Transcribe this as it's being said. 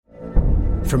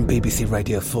From BBC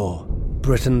Radio 4,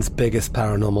 Britain's biggest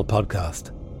paranormal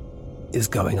podcast is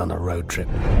going on a road trip.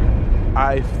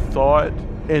 I thought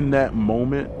in that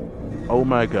moment, oh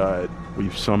my God,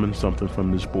 we've summoned something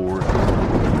from this board.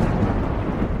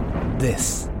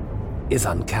 This is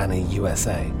Uncanny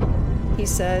USA. He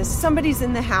says, somebody's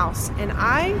in the house, and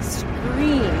I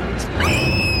screamed.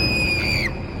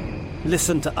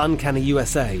 Listen to Uncanny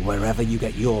USA wherever you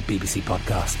get your BBC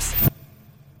podcasts,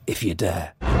 if you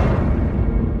dare.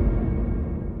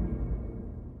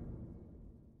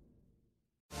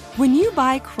 When you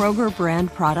buy Kroger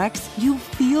brand products, you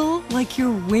feel like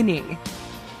you're winning.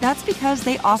 That's because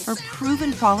they offer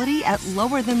proven quality at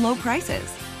lower than low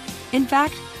prices. In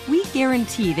fact, we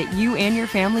guarantee that you and your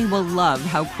family will love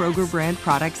how Kroger brand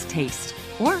products taste,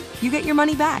 or you get your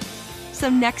money back. So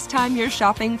next time you're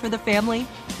shopping for the family,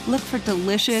 look for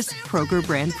delicious Kroger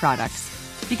brand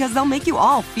products, because they'll make you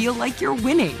all feel like you're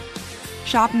winning.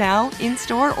 Shop now,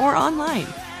 in-store, or online.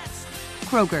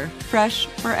 Kroger, fresh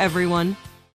for everyone.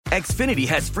 Xfinity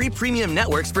has free premium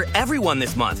networks for everyone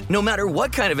this month, no matter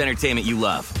what kind of entertainment you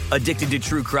love. Addicted to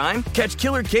true crime? Catch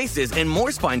killer cases and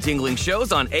more spine-tingling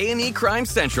shows on A&E Crime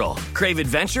Central. Crave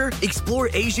adventure? Explore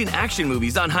Asian action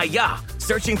movies on Hayya.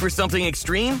 Searching for something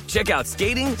extreme? Check out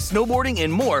skating, snowboarding,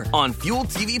 and more on Fuel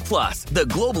TV Plus, the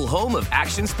global home of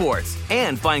action sports.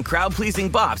 And find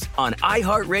crowd-pleasing bops on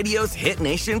iHeartRadio's Hit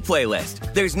Nation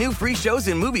playlist. There's new free shows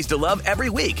and movies to love every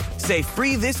week. Say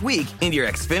free this week in your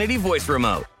Xfinity voice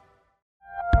remote.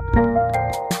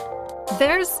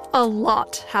 There's a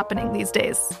lot happening these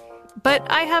days, but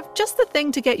I have just the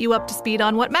thing to get you up to speed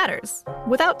on what matters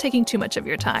without taking too much of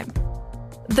your time.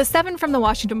 The 7 from the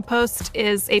Washington Post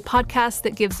is a podcast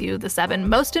that gives you the 7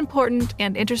 most important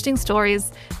and interesting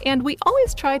stories, and we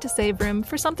always try to save room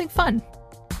for something fun.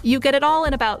 You get it all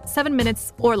in about 7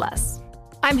 minutes or less.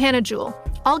 I'm Hannah Jewell.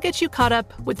 I'll get you caught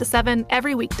up with the 7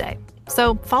 every weekday,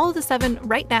 so follow the 7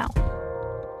 right now.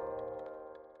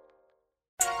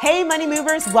 Hey, Money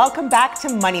Movers, welcome back to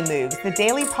Money Moves, the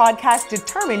daily podcast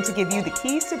determined to give you the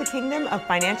keys to the kingdom of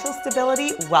financial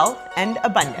stability, wealth, and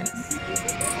abundance.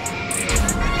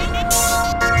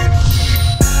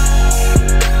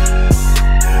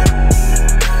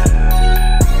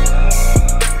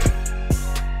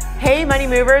 Hey, Money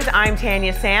Movers, I'm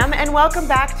Tanya Sam, and welcome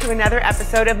back to another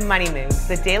episode of Money Moves,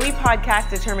 the daily podcast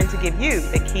determined to give you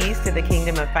the keys to the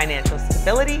kingdom of financial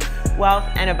stability, wealth,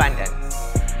 and abundance.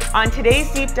 On today's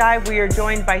deep dive, we are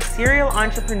joined by serial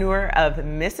entrepreneur of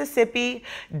Mississippi,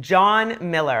 John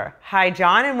Miller. Hi,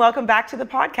 John, and welcome back to the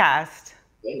podcast.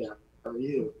 Hey, how are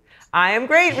you? I am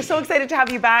great. We're so excited to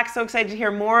have you back. So excited to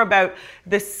hear more about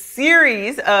the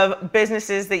series of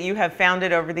businesses that you have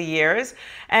founded over the years.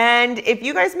 And if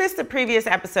you guys missed the previous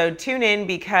episode, tune in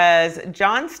because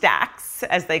John Stacks,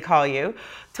 as they call you,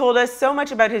 told us so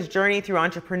much about his journey through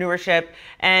entrepreneurship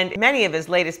and many of his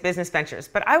latest business ventures.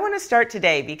 But I want to start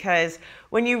today because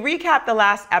when you recap the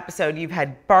last episode, you've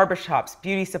had barbershops,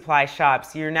 beauty supply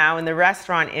shops, you're now in the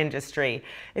restaurant industry.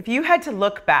 If you had to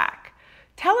look back,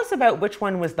 tell us about which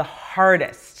one was the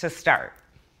hardest to start.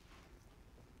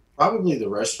 Probably the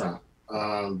restaurant,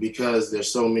 because there's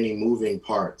so many moving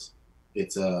parts.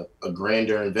 It's a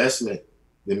grander investment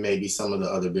than maybe some of the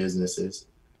other businesses.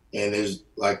 And there's,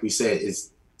 like we said,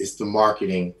 it's the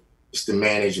marketing, it's the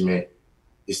management,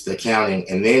 it's the accounting,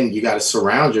 and then you got to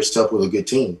surround yourself with a good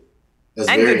team. That's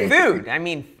and very good food. Important. I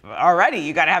mean, already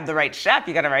you got to have the right chef,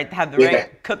 you got to have the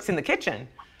right cooks in the kitchen.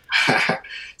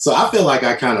 So I feel like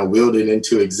I kind of willed it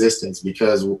into existence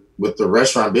because with the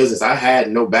restaurant business, I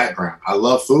had no background. I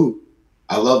love food.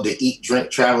 I love to eat,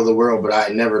 drink, travel the world, but I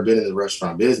had never been in the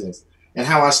restaurant business. And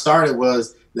how I started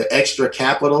was the extra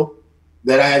capital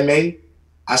that I had made.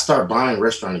 I started buying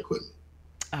restaurant equipment.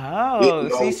 Oh,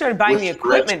 so you started buying the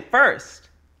equipment first.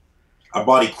 I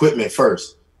bought equipment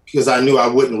first because I knew I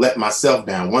wouldn't let myself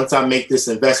down. Once I make this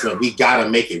investment, we got to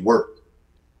make it work.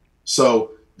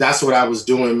 So that's what I was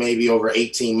doing maybe over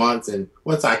 18 months. And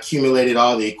once I accumulated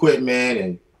all the equipment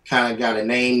and kind of got a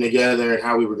name together and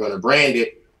how we were going to brand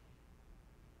it,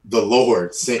 the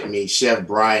Lord sent me Chef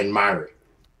Brian Myrick.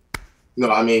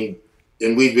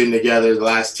 And we've been together the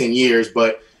last 10 years,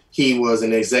 but he was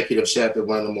an executive chef at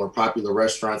one of the more popular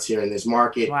restaurants here in this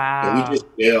market. Wow. And we just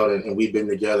failed, and we've been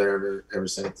together ever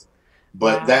since.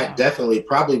 But that definitely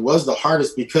probably was the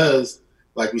hardest because,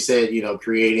 like we said,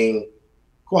 creating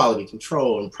quality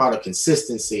control and product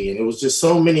consistency. And it was just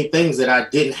so many things that I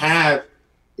didn't have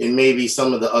in maybe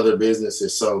some of the other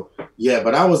businesses. So, yeah,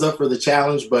 but I was up for the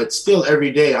challenge. But still,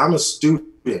 every day, I'm a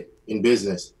student in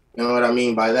business. You know what I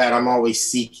mean by that? I'm always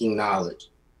seeking knowledge.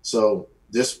 So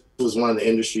this was one of the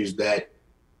industries that,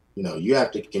 You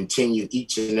have to continue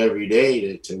each and every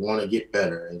day to want to get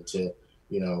better and to,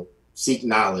 seek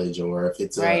knowledge, or if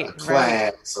it's a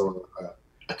class or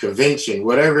a convention,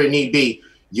 whatever it need be,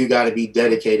 you got to be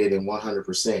dedicated in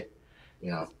 100%,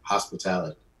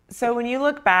 hospitality. So when you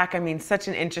look back, I mean, such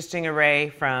an interesting array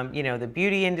from, the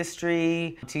beauty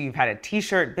industry to you've had a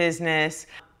t-shirt business.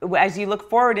 As you look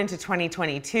forward into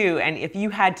 2022, and if you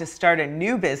had to start a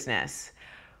new business,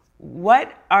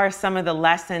 what are some of the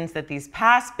lessons that these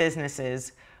past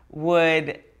businesses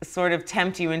would sort of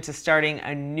tempt you into starting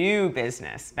a new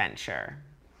business venture?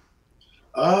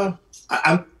 I'm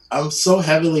so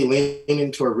heavily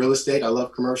leaning toward real estate. I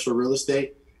love commercial real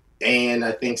estate. And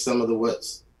I think some of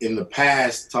what's in the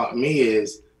past taught me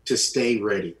is to stay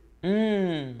ready.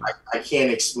 I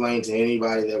can't explain to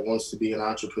anybody that wants to be an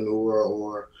entrepreneur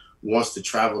or wants to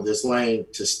travel this lane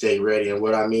to stay ready. And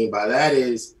what I mean by that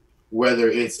is whether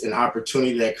it's an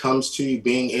opportunity that comes to you,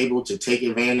 being able to take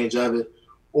advantage of it,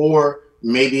 or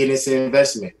maybe it's an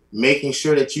investment, making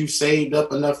sure that you saved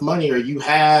up enough money or you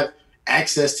have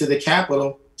access to the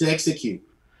capital to execute.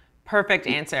 Perfect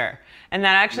answer. And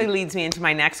that actually leads me into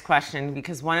my next question,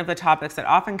 because one of the topics that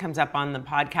often comes up on the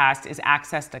podcast is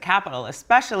access to capital,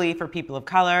 especially for people of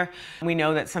color. We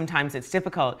know that sometimes it's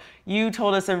difficult. You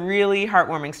told us a really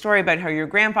heartwarming story about how your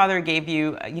grandfather gave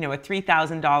you, a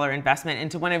 $3,000 investment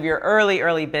into one of your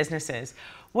early businesses.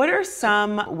 What are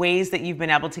some ways that you've been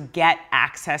able to get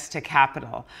access to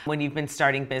capital when you've been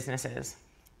starting businesses?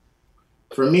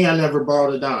 For me, I never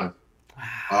borrowed a dime.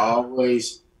 Wow.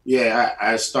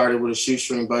 I started with a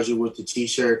shoestring budget with the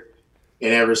t-shirt.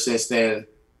 And ever since then,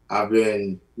 I've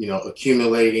been,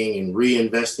 accumulating and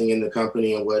reinvesting in the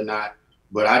company and whatnot.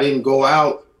 But I didn't go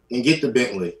out and get the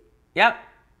Bentley. Yep.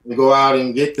 Go out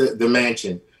and get the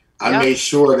mansion. I made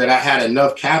sure that I had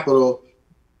enough capital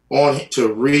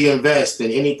to reinvest,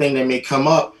 and anything that may come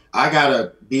up, I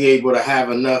gotta be able to have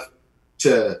enough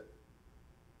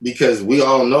because we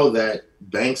all know that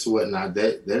banks and whatnot,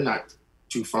 they're not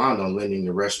too fond on lending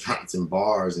to restaurants and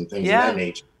bars and things of that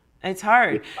nature. It's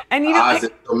hard. And odds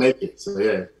that they'll make it. So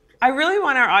yeah. I really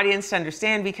want our audience to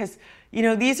understand, because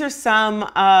these are some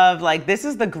of this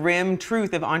is the grim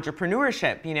truth of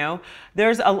entrepreneurship.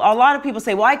 There's a lot of people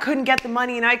say, well, I couldn't get the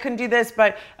money and I couldn't do this.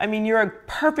 But I mean, you're a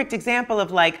perfect example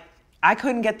of I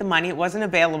couldn't get the money. It wasn't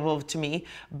available to me,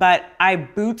 but I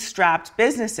bootstrapped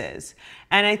businesses.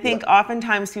 And I think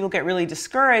oftentimes people get really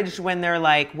discouraged when they're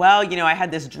like, well, I had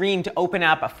this dream to open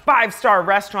up a 5-star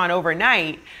restaurant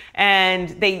overnight,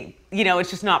 and it's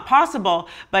just not possible.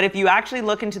 But if you actually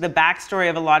look into the backstory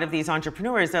of a lot of these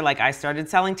entrepreneurs, they're like, I started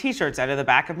selling t-shirts out of the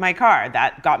back of my car.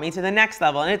 That got me to the next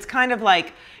level. And it's kind of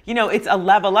like, it's a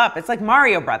level up. It's like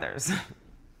Mario Brothers.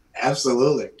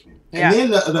 Absolutely. And then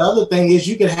the other thing is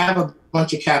you can have a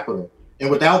bunch of capital, and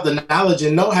without the knowledge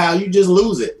and know-how, you just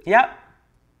lose it.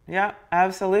 Yep,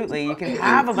 absolutely. You can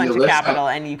have a bunch of capital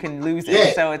and you can lose it.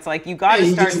 Yeah. So it's like you got to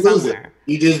start somewhere.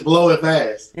 You just blow it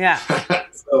fast. Yeah.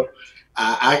 So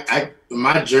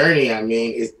my journey, I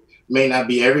mean, it may not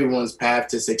be everyone's path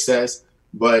to success,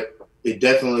 but it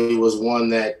definitely was one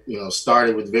that,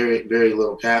 started with very, very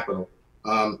little capital.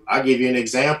 I'll give you an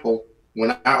example.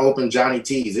 When I opened Johnny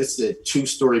T's, it's a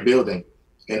 2-story building,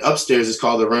 and upstairs is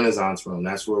called the Renaissance Room.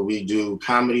 That's where we do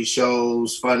comedy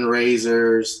shows,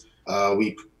 fundraisers.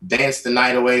 We dance the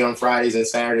night away on Fridays and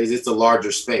Saturdays. It's a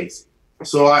larger space.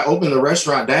 So I opened the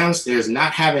restaurant downstairs,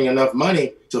 not having enough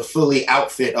money to fully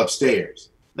outfit upstairs.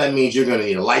 That means you're going to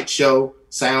need a light show,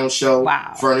 sound show,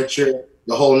 furniture,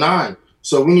 the whole 9.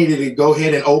 So we needed to go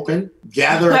ahead and open,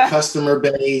 gather a customer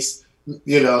base,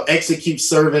 execute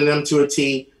serving them to a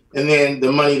T. And then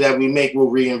the money that we make, we'll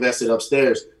reinvest it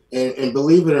upstairs. And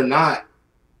believe it or not,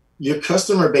 your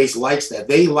customer base likes that.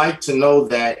 They like to know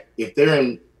that if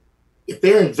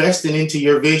they're investing into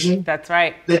your vision, that's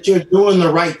right, that you're doing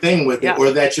the right thing with it,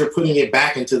 or that you're putting it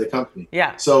back into the company.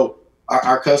 Yeah. So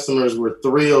our customers were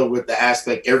thrilled with the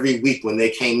aspect. Every week when they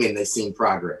came in, they seen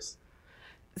progress.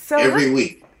 So every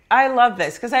week. I love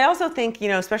this, because I also think,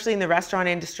 especially in the restaurant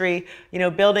industry,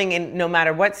 building in no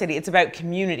matter what city, it's about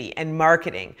community and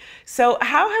marketing. So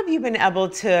how have you been able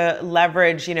to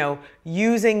leverage,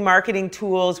 using marketing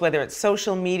tools, whether it's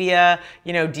social media,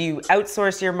 do you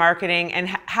outsource your marketing, and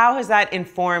how has that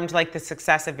informed the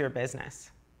success of your business?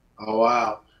 Oh,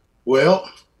 wow. Well,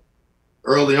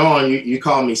 early on, you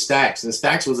called me Stacks, and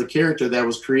Stacks was a character that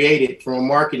was created from a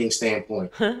marketing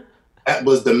standpoint. That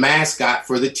was the mascot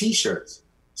for the t-shirts.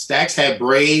 Stacks had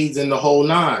braids and the whole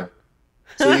 9.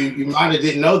 So you might have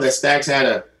didn't know that Stacks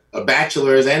had a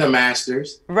bachelor's and a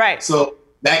master's. Right. So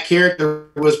that character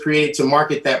was created to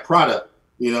market that product,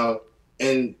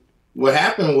 And what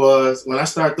happened was when I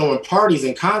started throwing parties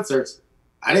and concerts,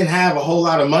 I didn't have a whole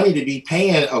lot of money to be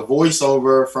paying a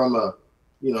voiceover from a,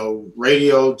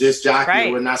 radio disc jockey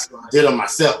or whatnot. So I did them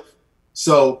myself.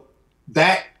 So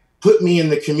that put me in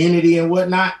the community and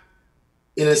whatnot,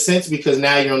 in a sense, because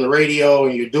now you're on the radio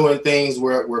and you're doing things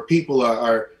where people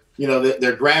are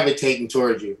they're gravitating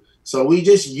towards you. So we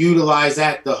just utilize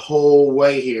that the whole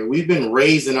way here. We've been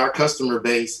raising our customer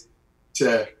base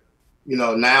to,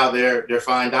 now they're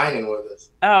fine dining with us.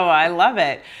 Oh, I love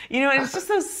it. And it's just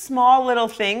those small little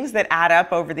things that add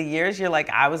up over the years. You're like,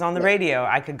 I was on the radio.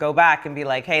 I could go back and be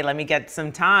like, hey, let me get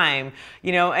some time,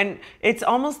 and it's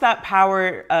almost that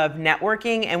power of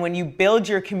networking. And when you build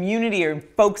your community or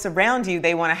folks around you,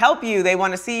 they want to help you. They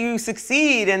want to see you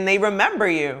succeed and they remember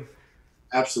you.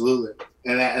 Absolutely.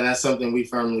 And that's something we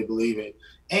firmly believe in.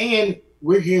 And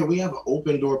we're here. We have an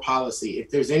open door policy. If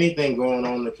there's anything going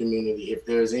on in the community, if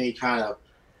there's any kind of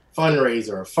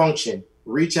fundraiser or function,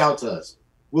 reach out to us.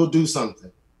 We'll do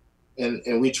something.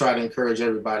 And we try to encourage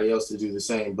everybody else to do the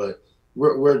same. But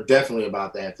we're definitely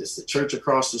about that. If it's the church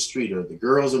across the street or the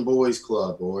Girls and Boys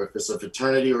Club, or if it's a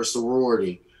fraternity or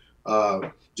sorority.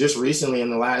 Just recently in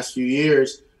the last few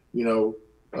years,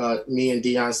 me and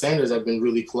Deion Sanders have been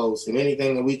really close. And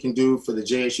anything that we can do for the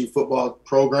JSU football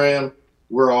program,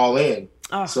 we're all in.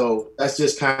 Oh. So that's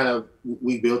just kind of,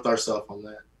 we built ourselves on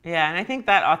that. Yeah, and I think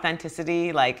that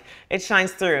authenticity, it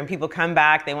shines through, and people come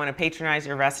back, they want to patronize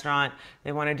your restaurant,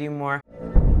 they want to do more.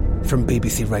 From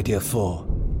BBC Radio 4,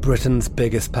 Britain's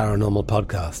biggest paranormal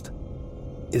podcast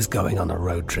is going on a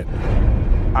road trip.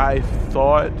 I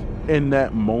thought in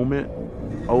that moment,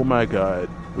 oh my God,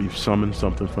 we've summoned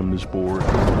something from this board.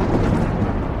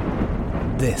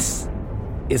 This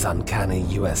is Uncanny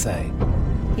USA.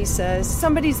 He says,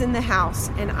 somebody's in the house,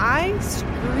 and I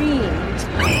screamed.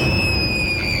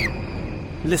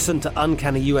 Listen to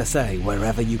Uncanny USA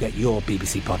wherever you get your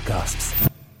BBC podcasts,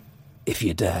 if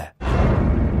you dare.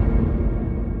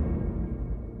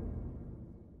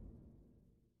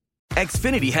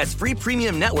 Xfinity has free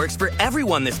premium networks for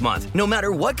everyone this month, no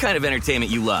matter what kind of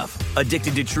entertainment you love.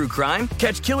 Addicted to true crime?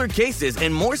 Catch killer cases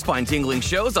and more spine-tingling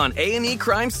shows on A&E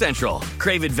Crime Central.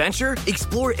 Crave adventure?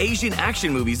 Explore Asian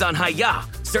action movies on Hi-YAH.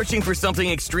 Searching for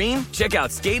something extreme? Check out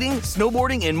skating,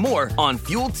 snowboarding, and more on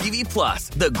Fuel TV Plus,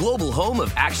 the global home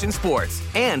of action sports.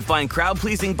 And find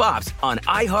crowd-pleasing bops on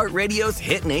iHeartRadio's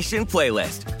Hit Nation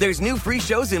playlist. There's new free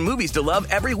shows and movies to love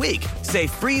every week. Say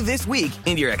free this week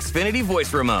in your Xfinity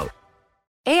voice remote.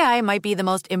 AI might be the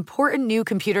most important new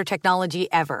computer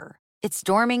technology ever. It's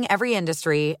storming every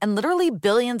industry, and literally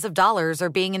billions of dollars are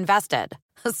being invested.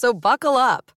 So buckle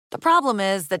up. The problem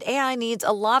is that AI needs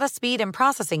a lot of speed and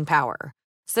processing power.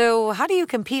 So how do you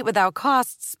compete without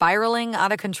costs spiraling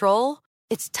out of control?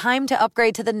 It's time to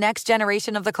upgrade to the next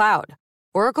generation of the cloud.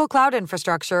 Oracle Cloud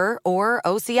Infrastructure, or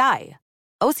OCI.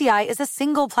 OCI is a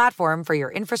single platform for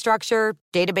your infrastructure,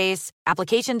 database,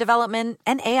 application development,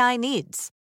 and AI needs.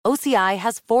 OCI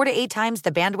has 4 to 8 times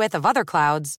the bandwidth of other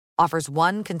clouds, offers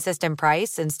one consistent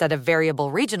price instead of variable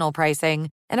regional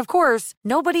pricing, and of course,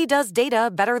 nobody does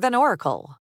data better than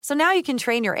Oracle. So now you can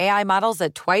train your AI models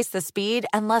at twice the speed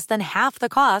and less than half the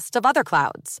cost of other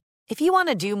clouds. If you want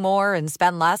to do more and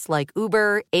spend less like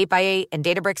Uber, 8x8, and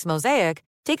Databricks Mosaic,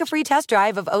 take a free test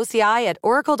drive of OCI at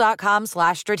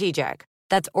oracle.com/strategic.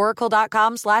 That's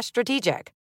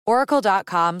oracle.com/strategic.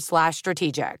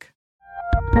 oracle.com/strategic.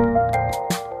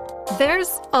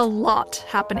 There's a lot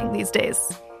happening these days,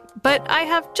 but I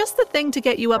have just the thing to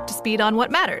get you up to speed on what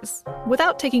matters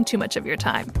without taking too much of your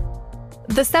time.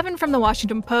 The 7 from the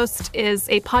Washington Post is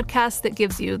a podcast that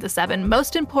gives you the 7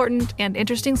 most important and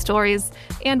interesting stories,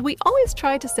 and we always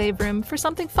try to save room for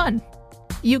something fun.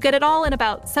 You get it all in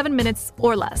about 7 minutes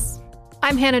or less.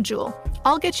 I'm Hannah Jewell.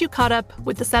 I'll get you caught up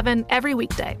with the 7 every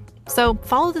weekday. So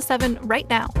follow the 7 right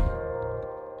now.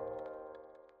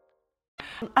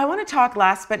 I want to talk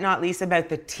last but not least about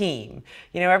the team.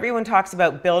 Everyone talks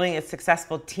about building a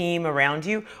successful team around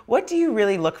you. What do you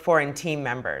really look for in team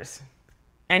members?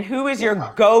 And who is your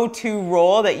go-to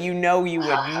role that you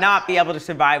would not be able to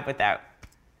survive without?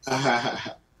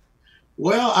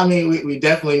 Well, I mean, we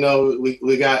definitely know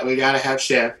we got to have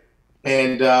Chef,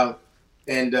 and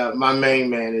my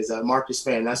main man is Marcus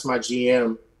Spann. That's my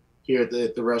GM here at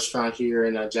the restaurant here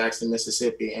in Jackson,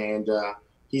 Mississippi, and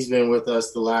he's been with us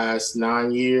the last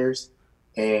 9 years,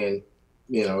 and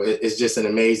it's just an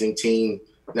amazing team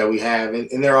that we have,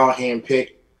 and they're all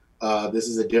handpicked. This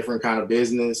is a different kind of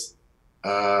business.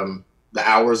 The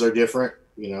hours are different.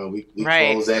 We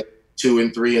close at 2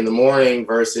 and 3 in the morning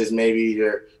versus maybe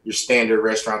your standard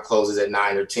restaurant closes at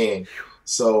 9 or 10.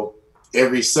 So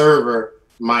every server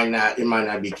might not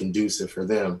be conducive for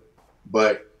them.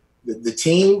 But the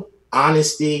team,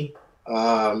 honesty,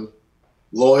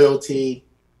 loyalty.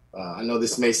 I know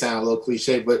this may sound a little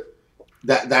cliche, but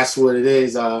that's what it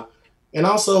is. And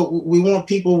also, we want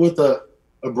people with a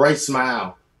bright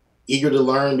smile, eager to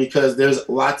learn, because there's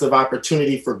lots of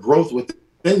opportunity for growth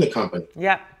within the company.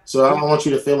 Yeah. So I don't want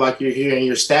you to feel like you're here and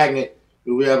you're stagnant.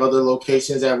 We have other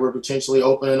locations that we're potentially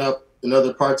opening up in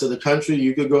other parts of the country.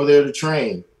 You could go there to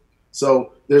train.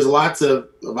 So there's lots of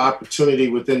opportunity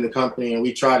within the company, and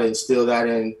we try to instill that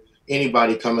in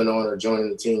anybody coming on or joining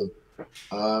the team.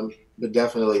 But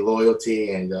definitely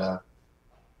loyalty and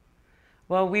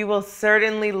well, we will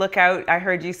certainly look out. I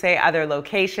heard you say other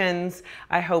locations.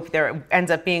 I hope there ends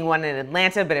up being one in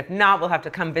Atlanta, but if not, we'll have to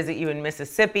come visit you in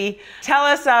Mississippi. Tell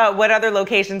us what other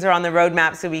locations are on the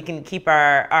roadmap so we can keep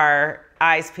our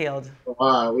eyes peeled.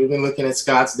 We've been looking at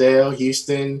Scottsdale,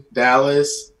 Houston,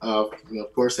 Dallas, of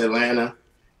course, Atlanta,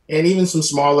 and even some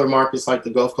smaller markets like the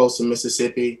Gulf Coast of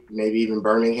Mississippi, maybe even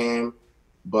Birmingham.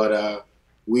 But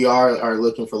we are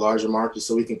looking for larger markets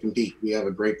so we can compete. We have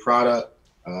a great product.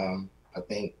 I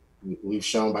think we've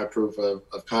shown by proof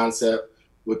of concept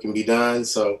what can be done.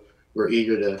 So we're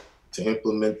eager to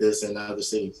implement this in other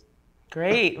cities.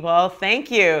 Great. Well,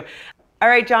 thank you. All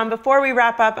right, John, before we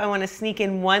wrap up, I want to sneak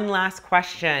in one last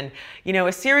question. You know,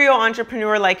 a serial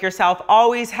entrepreneur like yourself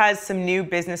always has some new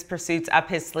business pursuits up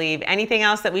his sleeve. Anything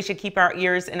else that we should keep our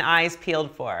ears and eyes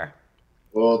peeled for?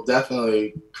 Well,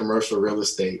 definitely commercial real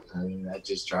estate. I mean, that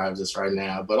just drives us right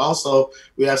now. But also,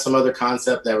 we have some other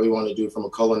concept that we want to do from a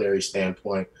culinary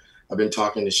standpoint. I've been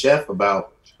talking to Chef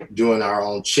about doing our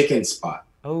own chicken spot.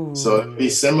 Oh. So it'd be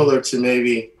similar to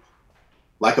maybe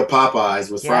like a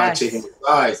Popeyes with fried chicken with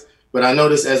fries. But I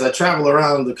noticed as I travel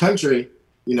around the country,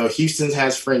 Houston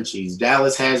has Frenchies,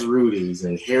 Dallas has Rudy's,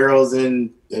 and Harold's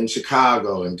in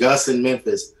Chicago, and Gus in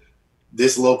Memphis.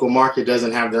 This local market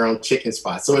doesn't have their own chicken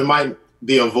spot. So it might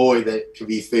be a void that could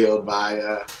be filled by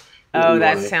oh,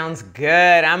 that sounds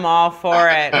good. I'm all for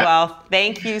it. Well,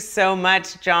 thank you so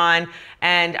much, John.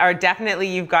 And definitely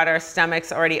you've got our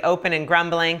stomachs already open and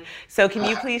grumbling. So can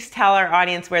you please tell our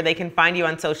audience where they can find you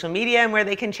on social media and where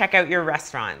they can check out your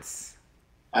restaurants?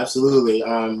 Absolutely.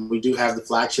 We do have the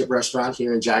flagship restaurant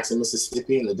here in Jackson,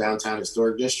 Mississippi in the downtown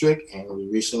historic district. And we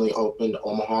recently opened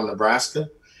Omaha, Nebraska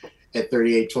at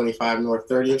 3825 North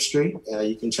 30th Street.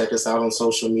 You can check us out on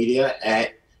social media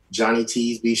at Johnny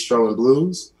T's Bistro and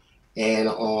Blues. And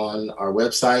on our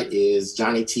website is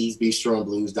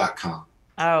johnnytsbistroandblues.com.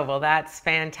 Oh, well, that's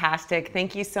fantastic.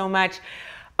 Thank you so much.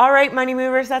 All right, Money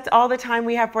Movers, that's all the time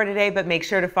we have for today, but make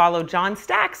sure to follow John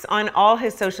Stacks on all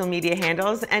his social media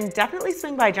handles and definitely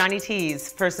swing by Johnny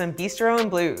T's for some Bistro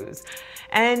and Blues.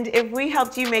 And if we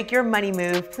helped you make your money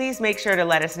move, please make sure to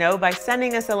let us know by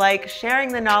sending us a like,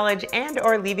 sharing the knowledge,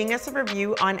 and/or leaving us a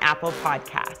review on Apple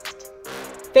Podcast.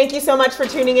 Thank you so much for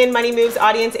tuning in, Money Moves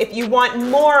audience. If you want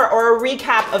more or a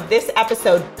recap of this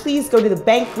episode, please go to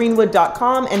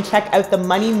thebankgreenwood.com and check out the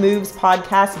Money Moves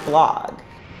podcast blog.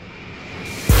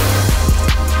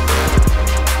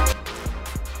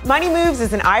 Money Moves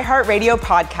is an iHeartRadio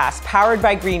podcast powered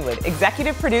by Greenwood,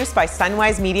 executive produced by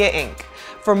Sunwise Media, Inc.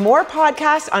 For more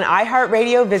podcasts on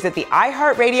iHeartRadio, visit the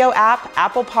iHeartRadio app,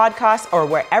 Apple Podcasts, or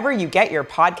wherever you get your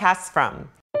podcasts from.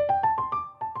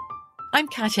 I'm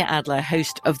Katya Adler,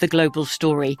 host of The Global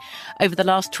Story. Over the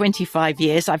last 25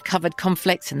 years, I've covered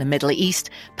conflicts in the Middle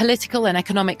East, political and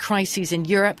economic crises in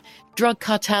Europe, drug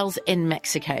cartels in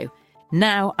Mexico.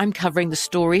 Now I'm covering the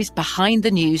stories behind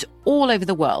the news all over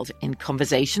the world in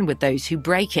conversation with those who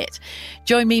break it.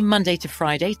 Join me Monday to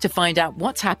Friday to find out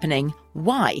what's happening,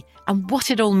 why, and what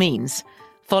it all means.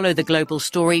 Follow The Global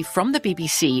Story from the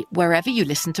BBC wherever you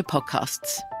listen to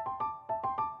podcasts.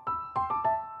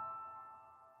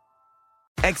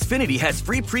 Xfinity has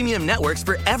free premium networks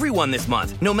for everyone this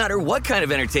month, no matter what kind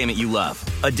of entertainment you love.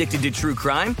 Addicted to true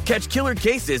crime? Catch killer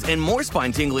cases and more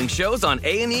spine-tingling shows on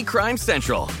A&E Crime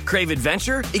Central. Crave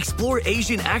adventure? Explore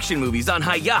Asian action movies on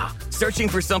Hi-YAH. Searching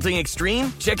for something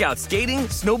extreme? Check out skating,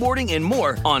 snowboarding, and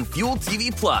more on Fuel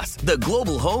TV Plus, the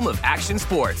global home of action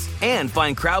sports. And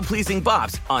find crowd-pleasing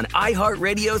bops on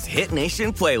iHeartRadio's Hit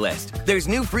Nation playlist. There's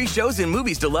new free shows and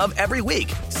movies to love every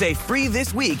week. Say free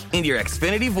this week in your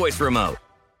Xfinity voice remote.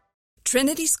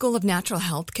 Trinity School of Natural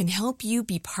Health can help you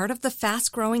be part of the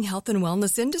fast-growing health and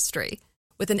wellness industry.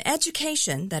 With an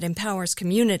education that empowers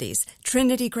communities,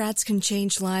 Trinity grads can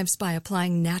change lives by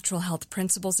applying natural health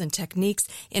principles and techniques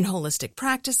in holistic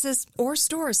practices or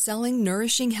stores selling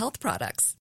nourishing health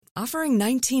products. Offering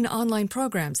 19 online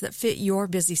programs that fit your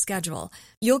busy schedule,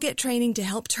 you'll get training to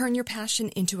help turn your passion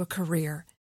into a career.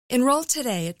 Enroll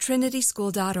today at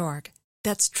trinityschool.org.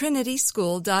 That's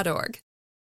trinityschool.org.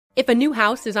 If a new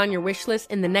house is on your wish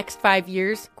list in the next 5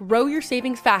 years, grow your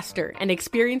savings faster and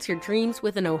experience your dreams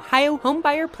with an Ohio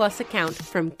Homebuyer Plus account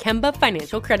from Kemba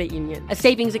Financial Credit Union. A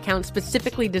savings account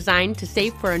specifically designed to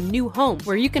save for a new home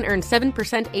where you can earn 7%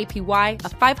 APY,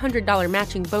 a $500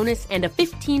 matching bonus, and a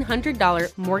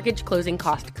 $1,500 mortgage closing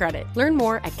cost credit. Learn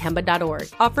more at Kemba.org.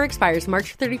 Offer expires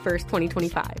March 31st,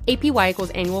 2025. APY equals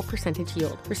annual percentage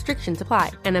yield. Restrictions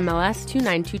apply. NMLS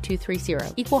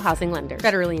 292230. Equal housing lender.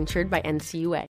 Federally insured by NCUA.